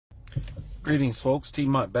Greetings, folks.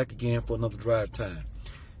 T-Mont back again for another drive time.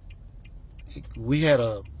 We had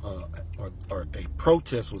a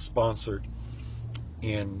protest was sponsored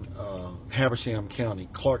in Habersham County,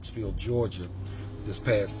 Clarksville, Georgia, this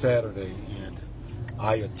past Saturday, and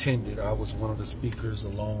I attended. I was one of the speakers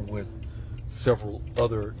along with several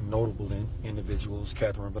other notable individuals,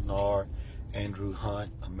 Catherine Bernard, Andrew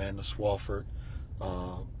Hunt, Amanda Swafford,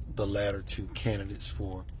 the latter two candidates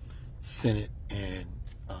for Senate and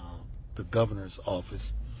the governor's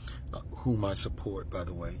office, whom I support, by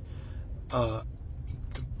the way.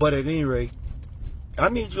 But at any rate, I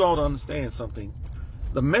need you all to understand something.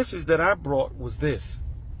 The message that I brought was this.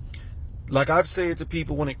 Like I've said to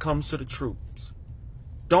people when it comes to the troops,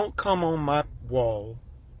 don't come on my wall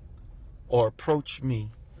or approach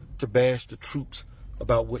me to bash the troops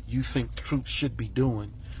about what you think the troops should be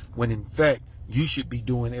doing, when in fact you should be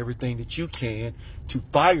doing everything that you can to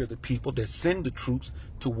fire the people that send the troops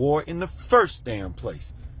to war in the first damn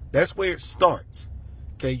place. That's where it starts.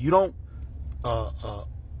 Okay, you don't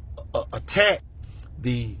attack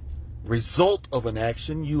the result of an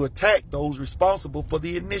action. You attack those responsible for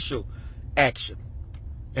the initial action.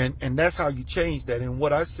 And that's how you change that. And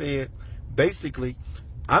what I said, basically,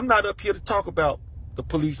 I'm not up here to talk about the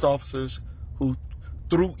police officers who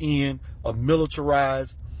threw in a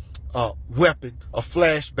militarized weapon, a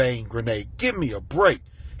flashbang grenade. Give me a break.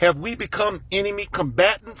 Have we become enemy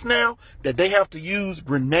combatants now that they have to use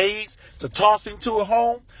grenades to toss into a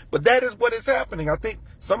home? But that is what is happening. I think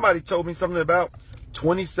somebody told me something about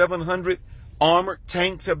 2,700 armored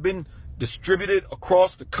tanks have been distributed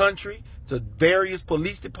across the country to various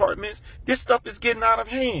police departments. This stuff is getting out of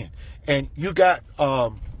hand. And you got,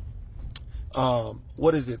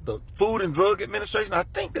 what is it? The Food and Drug Administration, I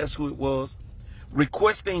think that's who it was,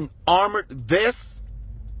 requesting armored vests.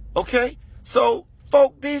 Okay? So,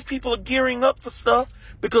 folk, these people are gearing up for stuff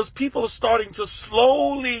because people are starting to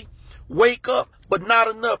slowly wake up, but not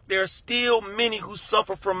enough. There are still many who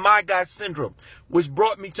suffer from my guy syndrome, which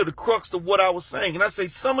brought me to the crux of what I was saying. And I say,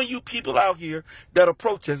 some of you people out here that are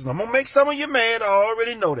protesting, I'm going to make some of you mad. I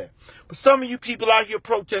already know that. But some of you people out here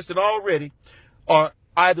protesting already are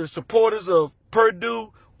either supporters of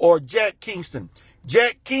Purdue or Jack Kingston.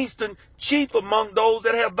 Jack Kingston, chief among those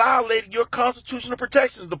that have violated your constitutional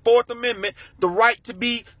protections, the Fourth Amendment, the right to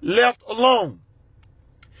be left alone.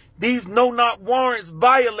 These no-knock warrants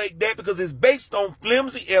violate that because it's based on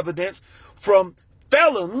flimsy evidence from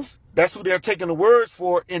felons, that's who they're taking the words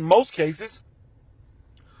for in most cases,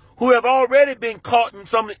 who have already been caught in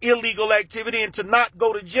some illegal activity and to not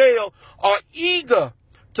go to jail are eager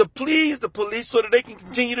to please the police so that they can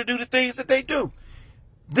continue to do the things that they do.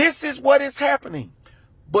 This is what is happening.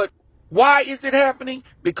 But why is it happening?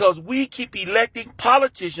 Because we keep electing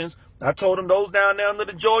politicians, I told them those down there under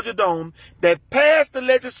the Georgia Dome, that pass the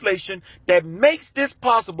legislation that makes this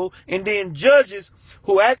possible, and then judges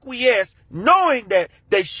who acquiesce knowing that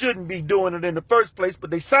they shouldn't be doing it in the first place, but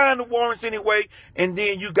they sign the warrants anyway, and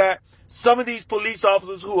then you got some of these police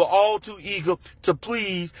officers who are all too eager to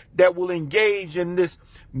please that will engage in this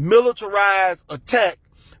militarized attack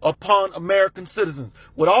upon American citizens.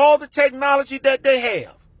 With all the technology that they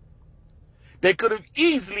have, they could have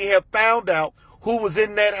easily have found out who was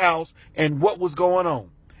in that house and what was going on.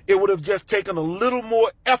 It would have just taken a little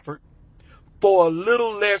more effort for a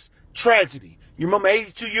little less tragedy. You remember an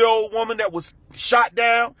 82-year-old woman that was shot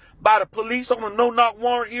down by the police on a no-knock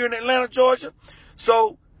warrant here in Atlanta, Georgia?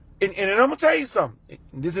 So, and I'm going to tell you something.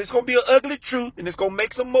 This is going to be an ugly truth, and it's going to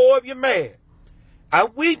make some more of you mad. I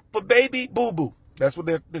weep for baby boo-boo. That's what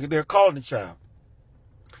they're calling the child.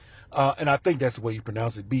 And I think that's the way you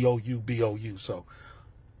pronounce it, B-O-U, B-O-U. So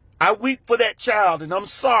I weep for that child, and I'm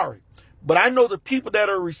sorry. But I know the people that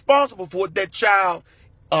are responsible for that child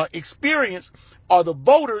experience are the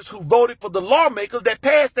voters who voted for the lawmakers that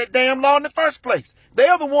passed that damn law in the first place. They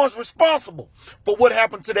are the ones responsible for what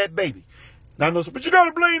happened to that baby. Now I know, but you got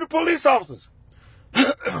to blame the police officers.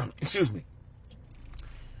 Excuse me.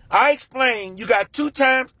 I explained you got two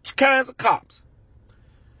kinds of cops.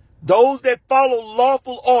 Those that follow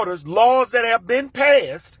lawful orders, laws that have been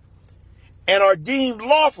passed and are deemed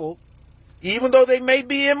lawful, even though they may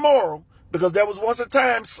be immoral, because there was once a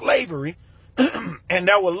time slavery, and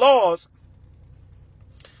there were laws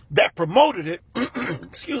that promoted it,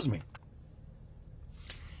 excuse me,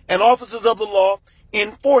 and officers of the law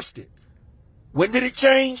enforced it. When did it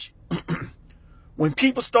change? When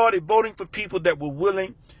people started voting for people that were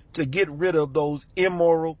willing to get rid of those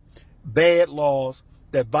immoral, bad laws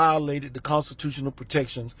that violated the constitutional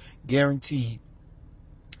protections guaranteed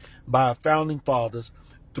by our founding fathers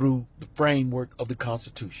through the framework of the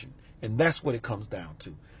Constitution. And that's what it comes down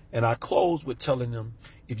to. And I close with telling them,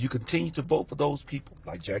 if you continue to vote for those people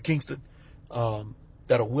like Jack Kingston,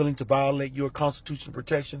 that are willing to violate your constitutional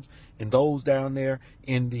protections, and those down there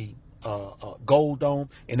in the Gold Dome,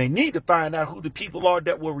 and they need to find out who the people are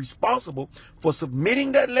that were responsible for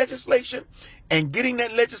submitting that legislation and getting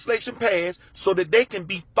that legislation passed so that they can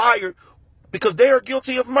be fired because they are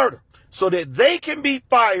guilty of murder, so that they can be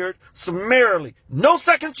fired summarily. No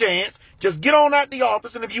second chance. Just get on out the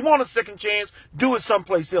office, and if you want a second chance, do it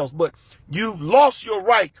someplace else. But you've lost your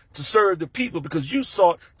right to serve the people because you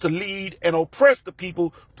sought to lead and oppress the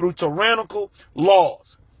people through tyrannical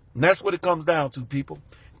laws. And that's what it comes down to, people.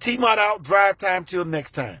 T-Mod out, drive time till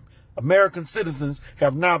next time. American citizens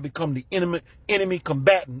have now become the enemy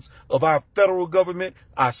combatants of our federal government,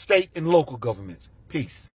 our state and local governments. Peace.